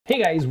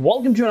Hey guys,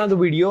 welcome to another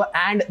video,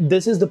 and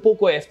this is the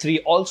Poco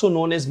F3, also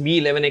known as Mi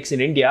 11X in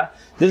India.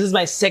 This is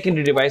my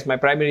secondary device. My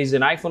primary is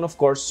an iPhone, of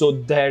course, so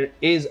there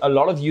is a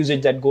lot of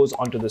usage that goes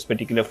onto this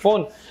particular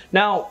phone.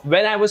 Now,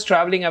 when I was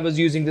traveling, I was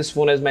using this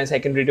phone as my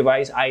secondary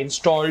device. I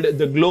installed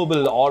the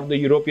global or the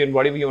European,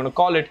 whatever you want to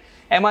call it,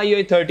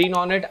 MIUI 13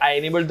 on it. I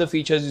enabled the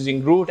features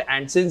using root,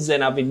 and since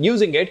then I've been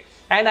using it,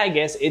 and I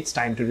guess it's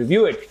time to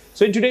review it.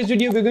 So in today's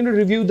video, we're going to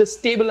review the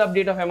stable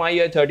update of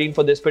MIUI 13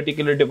 for this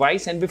particular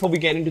device. And before we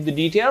get into the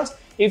details,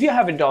 if you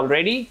haven't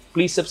already,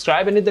 please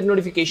subscribe and hit the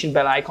notification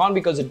bell icon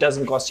because it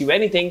doesn't cost you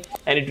anything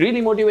and it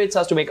really motivates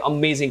us to make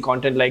amazing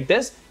content like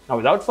this. Now,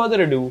 without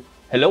further ado,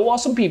 hello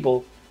awesome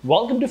people,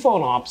 welcome to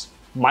PhoneOps.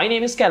 My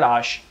name is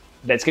Kailash.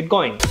 Let's get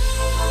going.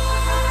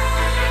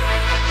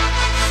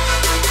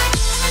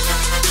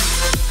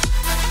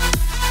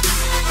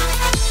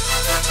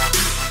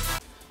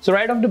 So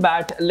right off the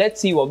bat,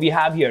 let's see what we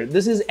have here.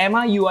 This is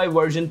MIUI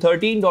version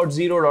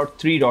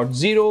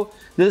 13.0.3.0.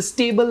 This is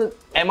stable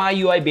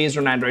MIUI based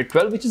on Android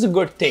 12, which is a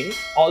good thing,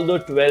 although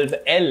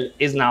 12L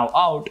is now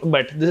out,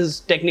 but this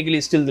is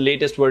technically still the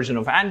latest version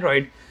of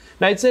Android.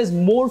 Now it says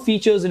more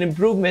features and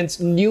improvements.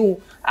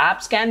 New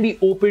apps can be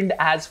opened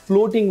as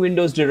floating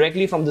windows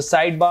directly from the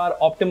sidebar,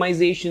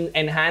 optimization,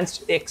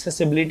 enhanced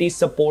accessibility,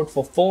 support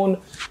for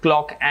phone,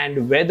 clock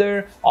and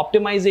weather,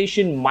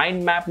 optimization,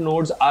 mind map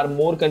nodes are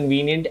more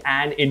convenient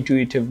and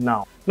intuitive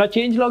now. Now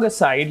changelog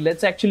aside,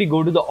 let's actually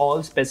go to the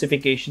all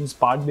specifications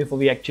part before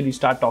we actually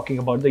start talking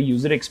about the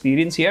user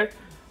experience here.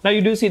 Now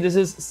you do see this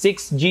is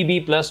 6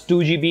 GB plus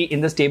 2 GB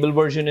in the stable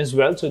version as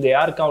well. So they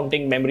are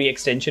counting memory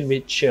extension,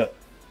 which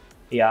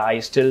yeah, I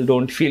still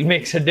don't feel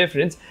makes a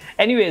difference.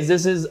 Anyways,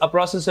 this is a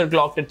processor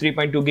clocked at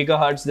 3.2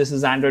 gigahertz. This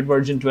is Android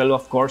version 12,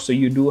 of course. So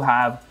you do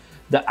have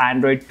the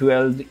Android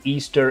 12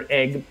 Easter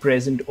egg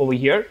present over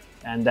here,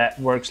 and that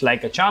works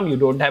like a charm. You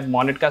don't have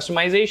monet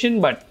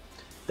customization, but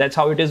that's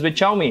how it is with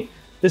Xiaomi.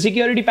 The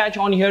security patch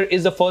on here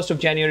is the 1st of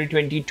January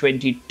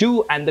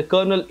 2022, and the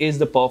kernel is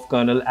the perf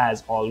kernel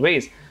as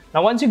always.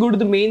 Now, once you go to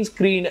the main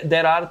screen,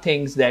 there are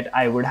things that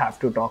I would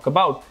have to talk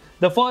about.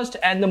 The first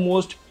and the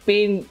most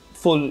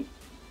painful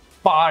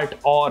part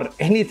or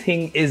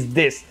anything is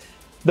this,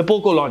 the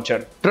Poco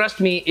launcher. Trust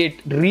me, it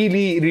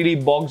really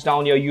bogs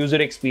down your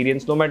user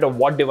experience no matter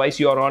what device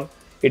you're on.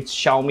 It's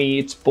Xiaomi,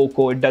 it's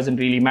Poco, it doesn't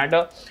really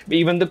matter.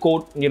 Even the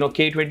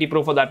K40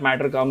 Pro for that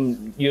matter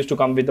used to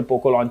come with the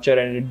Poco launcher,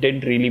 and it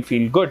didn't really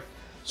feel good.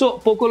 So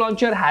Poco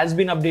launcher has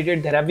been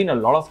updated. There have been a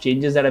lot of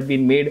changes that have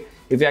been made.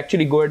 If you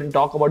actually go ahead and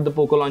talk about the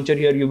Poco launcher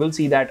here, you will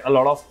see that a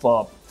lot of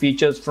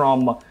features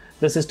from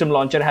the system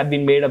launcher have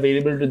been made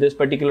available to this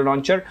particular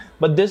launcher,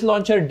 but this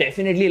launcher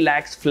definitely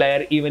lacks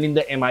flair even in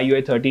the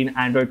MIUI 13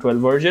 Android 12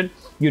 version.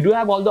 You do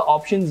have all the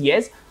options,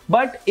 yes,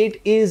 but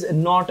it is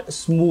not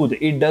smooth.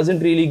 It doesn't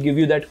really give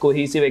you that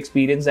cohesive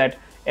experience that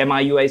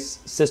MIUI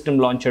system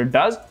launcher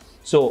does.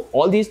 So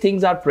all these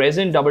things are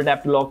present. Double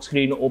tap to lock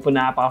screen, open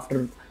app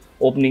after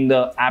opening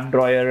the app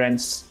drawer,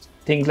 and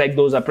things like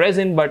those are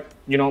present, but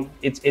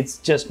it's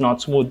just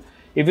not smooth.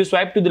 If you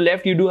swipe to the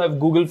left, you do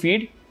have Google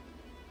Feed.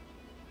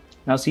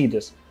 Now see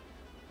this.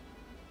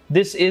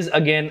 This is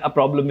again a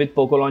problem with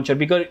Poco launcher,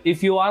 because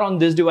if you are on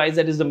this device,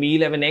 that is the Mi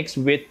 11X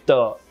with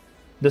the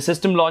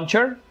system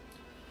launcher,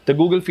 the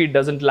Google Feed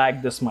doesn't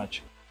lag this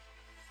much.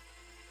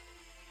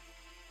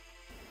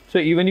 So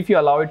even if you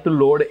allow it to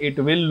load, it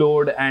will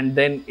load and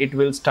then it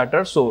will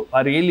stutter. So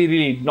a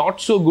really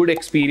not so good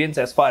experience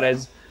as far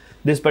as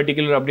this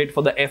particular update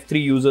for the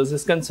F3 users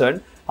is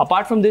concerned.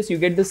 Apart from this, you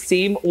get the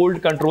same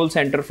old control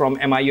center from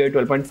MIUI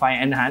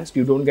 12.5 enhanced.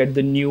 You don't get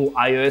the new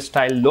iOS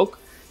style look.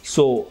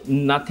 So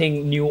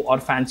nothing new or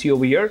fancy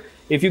over here.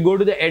 If you go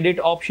to the edit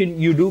option,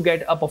 you do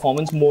get a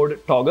performance mode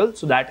toggle.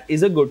 So that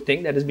is a good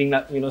thing that is being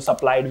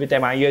supplied with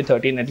MIUI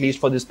 13, at least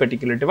for this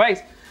particular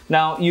device.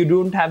 Now you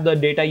don't have the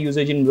data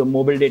usage in the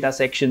mobile data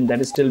section,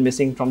 that is still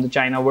missing from the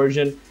China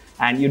version.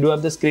 And you do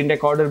have the screen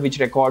recorder, which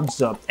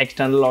records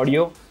external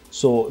audio.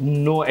 So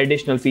no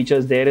additional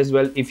features there as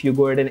well. If you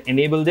go ahead and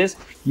enable this,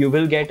 you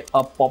will get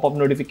a pop-up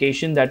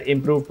notification that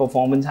improved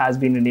performance has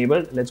been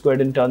enabled. Let's go ahead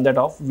and turn that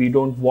off. We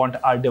don't want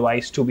our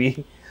device to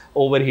be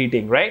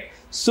overheating, right?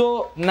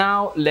 So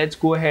now let's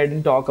go ahead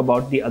and talk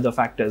about the other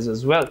factors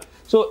as well.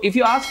 So if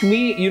you ask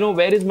me,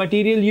 where is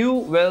Material You?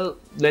 Well,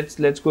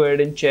 let's go ahead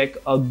and check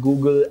a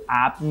Google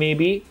app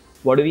maybe.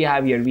 What do we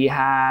have here? We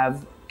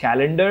have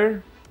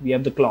calendar, we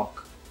have the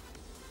clock.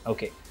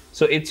 Okay.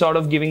 So it's sort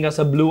of giving us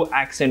a blue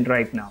accent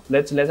right now.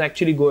 Let's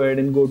actually go ahead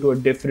and go to a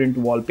different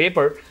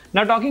wallpaper.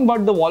 Now talking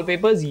about the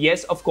wallpapers,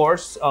 yes, of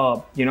course,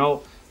 the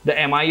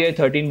MIUI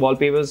 13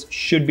 wallpapers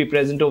should be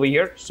present over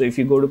here. So if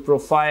you go to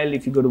profile,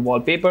 if you go to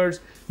wallpapers,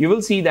 you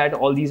will see that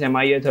all these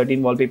MIUI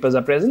 13 wallpapers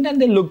are present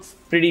and they look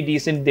pretty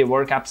decent. They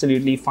work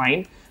absolutely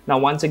fine. Now,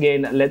 once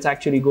again, let's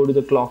actually go to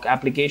the clock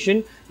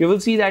application. You will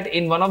see that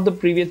in one of the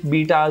previous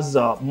betas,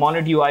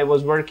 Monet UI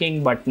was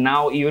working, but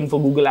now even for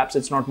Google Apps,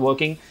 it's not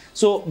working.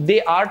 So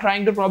they are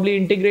trying to probably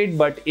integrate,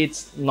 but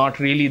it's not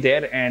really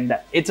there. And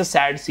it's a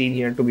sad scene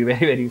here, to be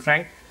very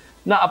frank.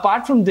 Now,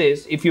 apart from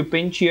this, if you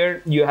pinch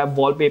here, you have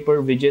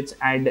wallpaper, widgets,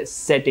 and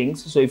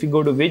settings. So if you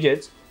go to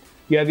widgets,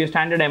 you have your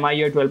standard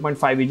MIUI 12.5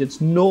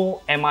 widgets,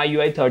 no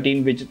MIUI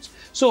 13 widgets.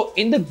 So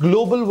in the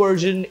global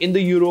version, in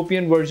the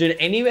European version,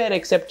 anywhere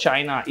except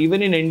China,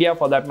 even in India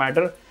for that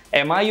matter,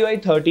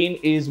 MIUI 13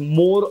 is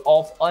more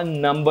of a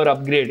number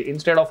upgrade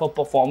instead of a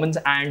performance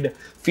and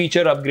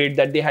feature upgrade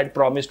that they had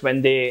promised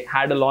when they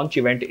had a launch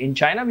event in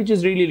China, which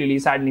is really, really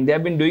saddening. They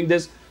have been doing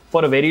this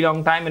for a very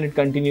long time and it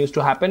continues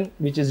to happen,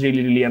 which is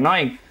really, really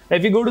annoying. Now,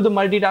 if you go to the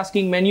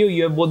multitasking menu,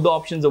 you have both the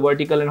options, the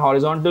vertical and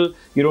horizontal.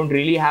 You don't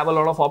really have a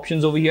lot of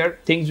options over here.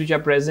 Things which are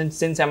present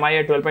since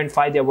MIUI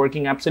 12.5, they're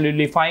working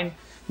absolutely fine.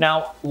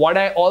 Now, what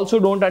I also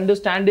don't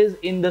understand is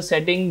in the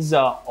settings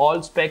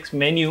all specs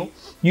menu,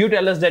 you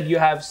tell us that you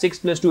have 6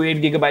 plus 2 8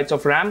 gigabytes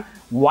of RAM.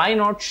 Why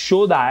not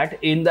show that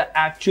in the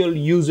actual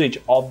usage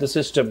of the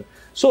system?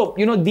 So,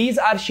 these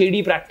are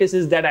shady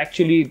practices that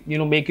actually,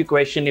 make you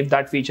question if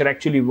that feature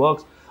actually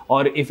works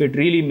or if it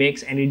really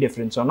makes any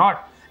difference or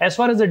not. As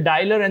far as the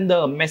dialer and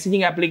the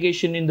messaging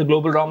application in the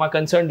global ROM are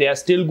concerned, they are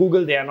still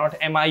Google, they are not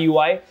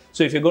MIUI.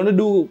 So if you're going to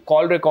do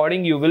call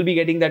recording, you will be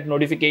getting that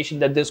notification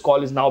that this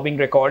call is now being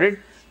recorded.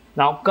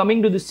 Now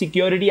coming to the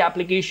security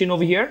application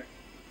over here.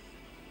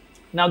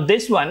 Now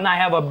this one I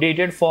have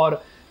updated for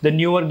the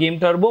newer Game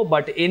Turbo,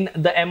 but in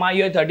the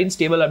MIUI 13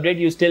 stable update,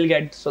 you still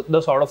get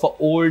the sort of a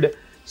old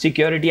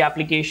security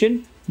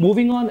application.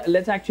 Moving on,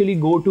 let's actually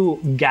go to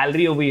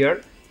gallery over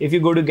here. If you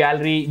go to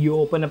gallery, you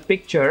open a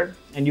picture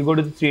and you go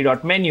to the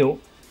 3-dot menu,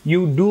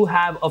 you do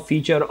have a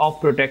feature of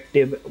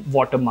protective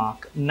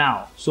watermark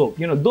now. So,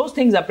 those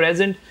things are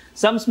present.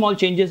 Some small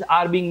changes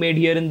are being made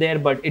here and there,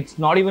 but it's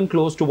not even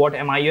close to what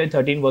MIUI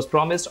 13 was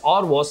promised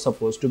or was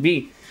supposed to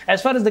be. As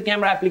far as the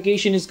camera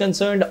application is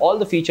concerned, all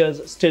the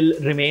features still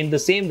remain the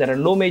same. There are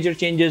no major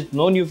changes,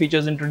 no new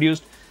features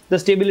introduced. The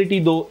stability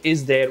though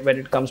is there when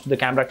it comes to the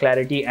camera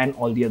clarity and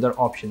all the other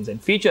options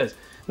and features.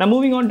 Now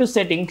moving on to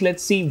settings,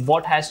 let's see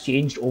what has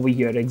changed over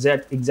here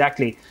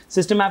exactly.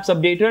 System apps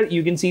updater,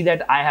 you can see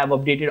that I have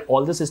updated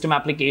all the system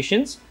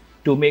applications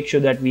to make sure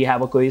that we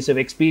have a cohesive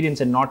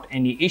experience and not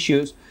any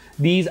issues.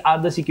 These are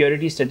the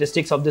security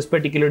statistics of this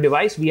particular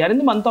device. We are in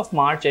the month of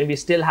March and we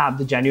still have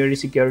the January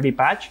security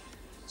patch.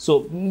 So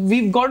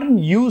we've gotten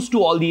used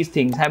to all these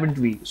things, haven't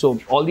we? So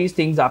all these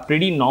things are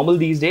pretty normal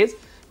these days.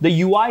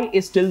 The UI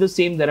is still the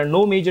same. There are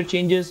no major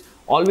changes.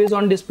 Always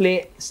on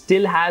display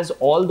still has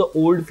all the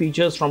old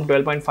features from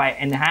 12.5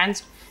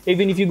 enhanced.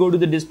 Even if you go to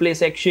the display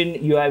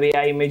section, you have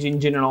AI image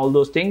engine and all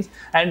those things.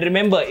 And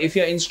remember, if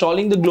you're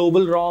installing the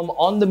global ROM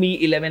on the Mi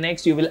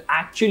 11X, you will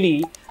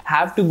actually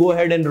have to go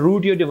ahead and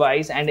root your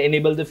device and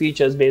enable the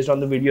features based on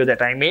the video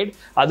that I made.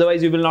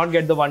 Otherwise, you will not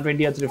get the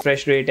 120Hz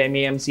refresh rate,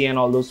 MEMC and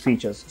all those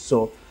features.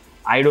 So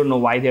I don't know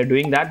why they're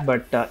doing that,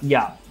 but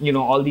yeah,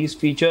 all these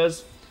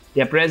features,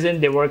 they're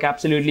present, they work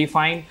absolutely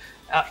fine.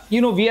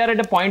 We are at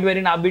a point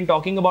wherein I've been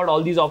talking about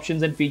all these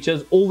options and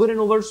features over and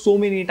over so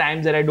many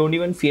times that I don't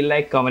even feel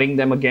like covering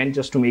them again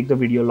just to make the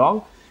video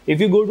long. If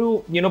you go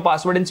to,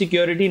 password and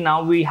security,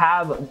 now we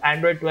have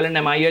Android 12 and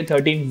MIUI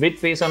 13 with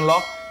face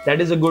unlock. That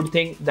is a good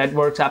thing. That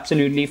works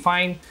absolutely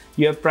fine.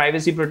 You have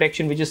privacy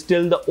protection, which is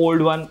still the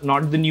old one,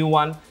 not the new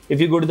one. If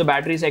you go to the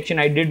battery section,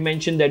 I did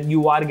mention that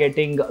you are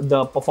getting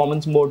the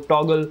performance mode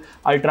toggle,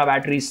 ultra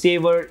battery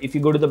saver. If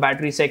you go to the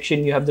battery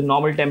section, you have the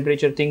normal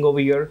temperature thing over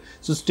here.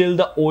 So still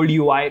the old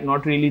UI,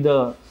 not really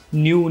the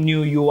new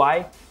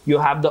UI. You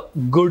have the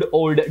good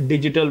old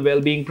digital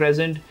well-being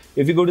present.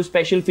 If you go to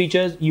special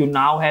features, you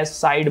now have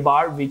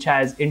sidebar, which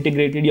has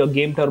integrated your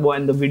Game Turbo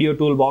and the video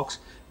toolbox.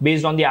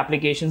 Based on the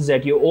applications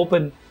that you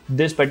open,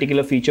 this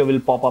particular feature will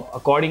pop up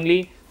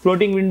accordingly.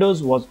 Floating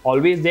windows was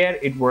always there.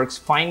 It works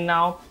fine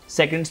now.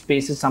 Second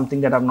space is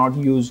something that I've not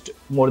used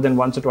more than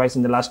once or twice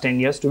in the last 10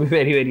 years, to be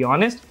very, very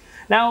honest.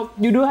 Now,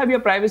 you do have your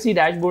privacy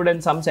dashboard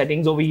and some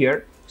settings over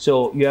here.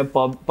 So you have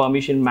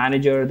permission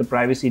manager, the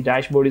privacy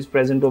dashboard is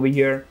present over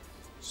here.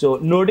 So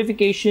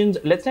notifications,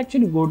 let's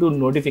actually go to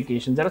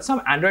notifications. There are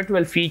some Android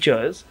 12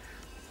 features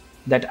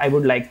that I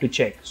would like to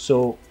check.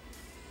 So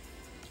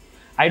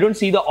I don't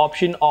see the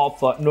option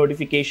of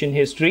notification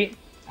history.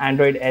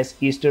 Android S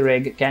Easter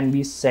egg can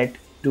be set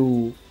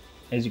to,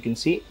 as you can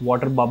see,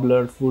 water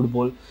bubbler, food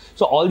bowl.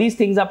 So all these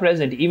things are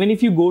present. Even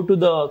if you go to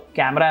the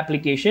camera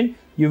application,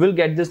 you will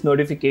get this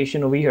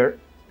notification over here.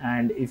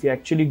 And if you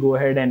actually go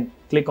ahead and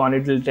click on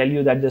it, it will tell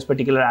you that this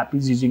particular app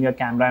is using your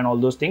camera and all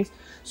those things.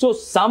 So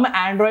some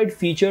Android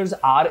features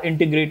are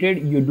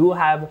integrated. You do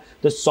have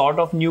the sort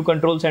of new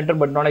control center,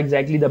 but not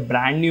exactly the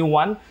brand new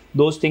one.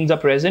 Those things are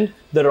present.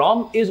 The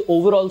ROM is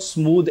overall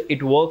smooth.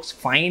 It works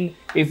fine.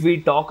 If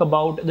we talk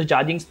about the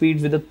charging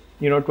speeds with the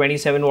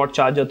 27 watt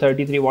charger,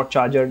 33 watt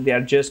charger, they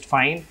are just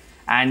fine.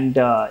 And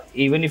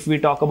even if we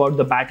talk about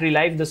the battery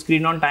life, the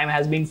screen on time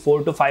has been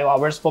 4 to 5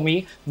 hours for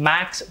me.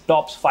 Max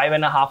tops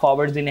 5.5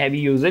 hours in heavy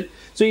usage.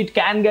 So it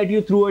can get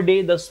you through a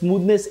day. The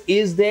smoothness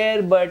is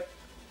there, but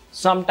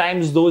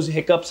sometimes those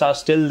hiccups are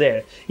still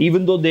there.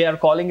 Even though they are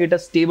calling it a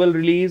stable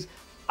release,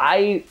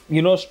 I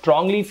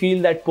strongly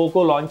feel that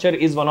Poco launcher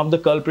is one of the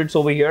culprits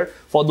over here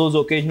for those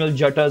occasional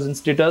jutters and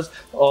stitters.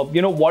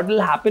 What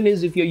will happen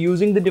is, if you're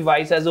using the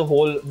device as a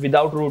whole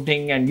without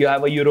rooting and you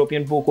have a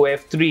European Poco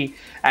F3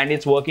 and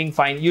it's working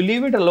fine, you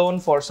leave it alone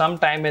for some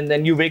time and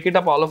then you wake it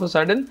up, all of a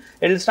sudden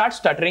it'll start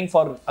stuttering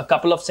for a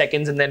couple of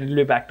seconds and then it'll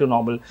be back to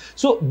normal.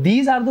 So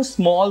these are the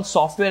small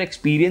software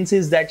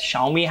experiences that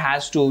Xiaomi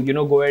has to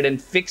go ahead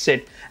and fix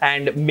it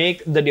and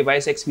make the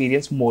device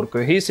experience more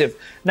cohesive.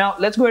 Now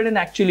let's go ahead and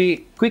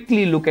actually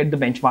quickly look at the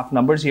benchmark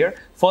numbers here.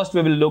 First,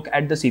 we will look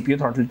at the CPU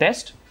throttle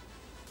test.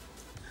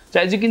 So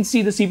as you can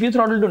see, the CPU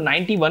throttled to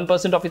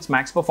 91% of its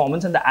max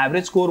performance and the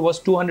average score was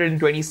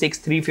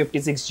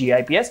 226,356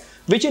 GIPS,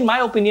 which in my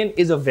opinion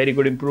is a very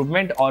good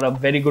improvement or a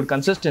very good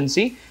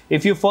consistency.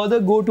 If you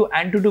further go to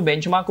AnTuTu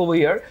benchmark over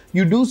here,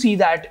 you do see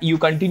that you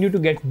continue to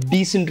get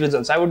decent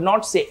results. I would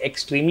not say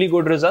extremely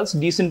good results,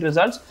 decent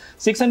results.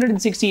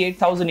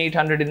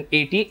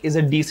 668,880 is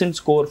a decent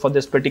score for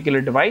this particular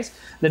device.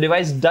 The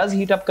device does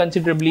heat up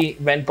considerably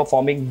when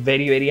performing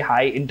very, very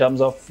high in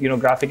terms of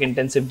graphic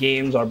intensive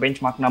games or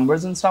benchmark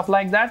numbers and stuff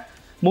like that.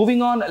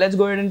 Moving on, let's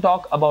go ahead and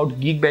talk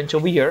about Geekbench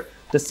over here,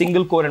 the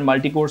single core and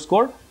multi-core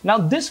score. Now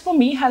this for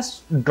me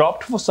has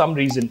dropped for some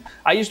reason.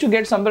 I used to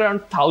get somewhere around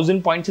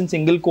 1000 points in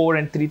single core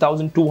and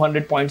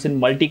 3200 points in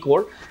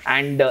multi-core,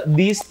 and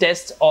these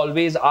tests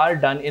always are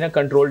done in a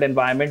controlled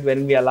environment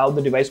wherein we allow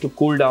the device to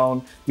cool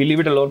down. We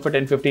leave it alone for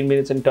 10-15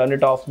 minutes and turn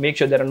it off, make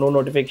sure there are no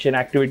notification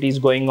activities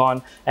going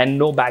on and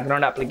no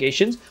background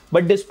applications.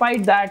 But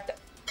despite that,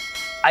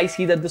 I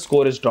see that the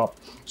score is dropped.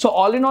 So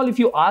all in all, if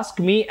you ask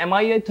me,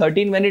 MIUI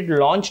 13, when it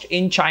launched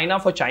in China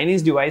for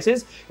Chinese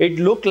devices, it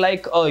looked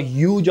like a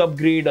huge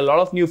upgrade, a lot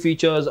of new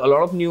features, a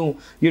lot of new,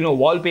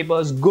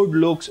 wallpapers, good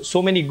looks,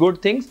 so many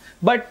good things.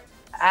 But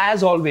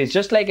as always,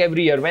 just like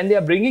every year, when they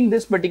are bringing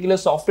this particular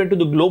software to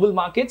the global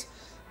markets,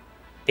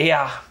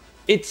 yeah,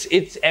 it's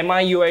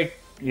MIUI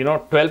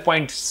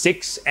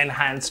 12.6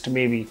 enhanced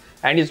maybe,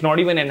 and it's not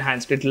even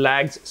enhanced. It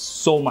lags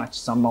so much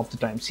some of the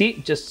time.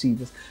 Just see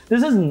this.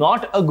 This is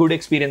not a good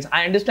experience.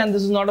 I understand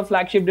this is not a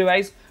flagship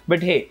device,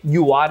 but hey,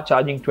 you are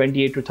charging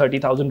 28 to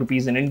 30,000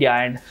 rupees in India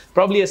and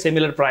probably a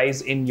similar price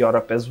in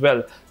Europe as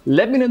well.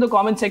 Let me know in the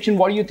comment section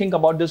what do you think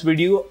about this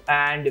video,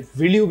 and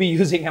will you be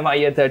using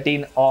MIUI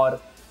 13 or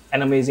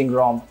an amazing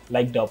ROM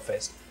like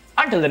Dubfest?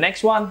 Until the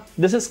next one,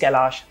 this is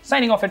Kailash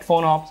signing off at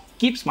PhoneOps.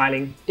 Keep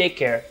smiling, take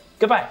care,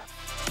 goodbye.